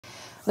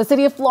The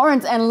city of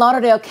Florence and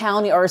Lauderdale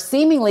County are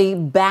seemingly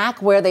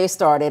back where they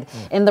started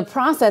in the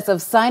process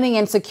of signing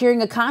and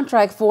securing a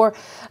contract for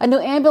a new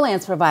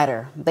ambulance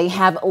provider. They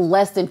have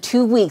less than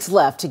 2 weeks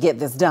left to get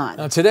this done.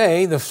 Now,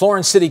 today, the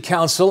Florence City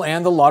Council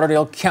and the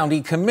Lauderdale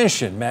County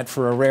Commission met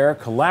for a rare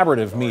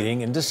collaborative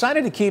meeting and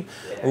decided to keep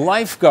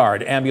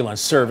Lifeguard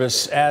ambulance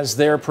service as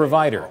their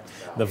provider.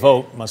 The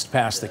vote must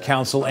pass the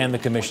council and the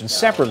commission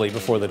separately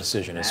before the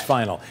decision is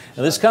final.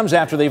 Now, this comes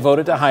after they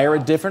voted to hire a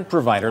different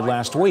provider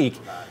last week.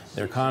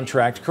 Their current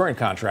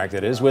contract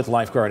that is, with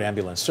Lifeguard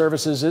Ambulance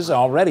Services is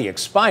already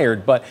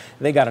expired, but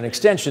they got an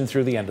extension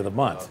through the end of the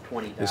month.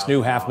 This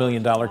new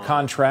 $500,000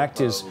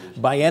 contract is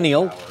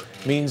biennial,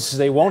 means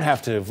they won't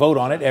have to vote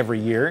on it every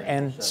year,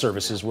 and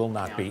services will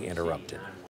not be interrupted.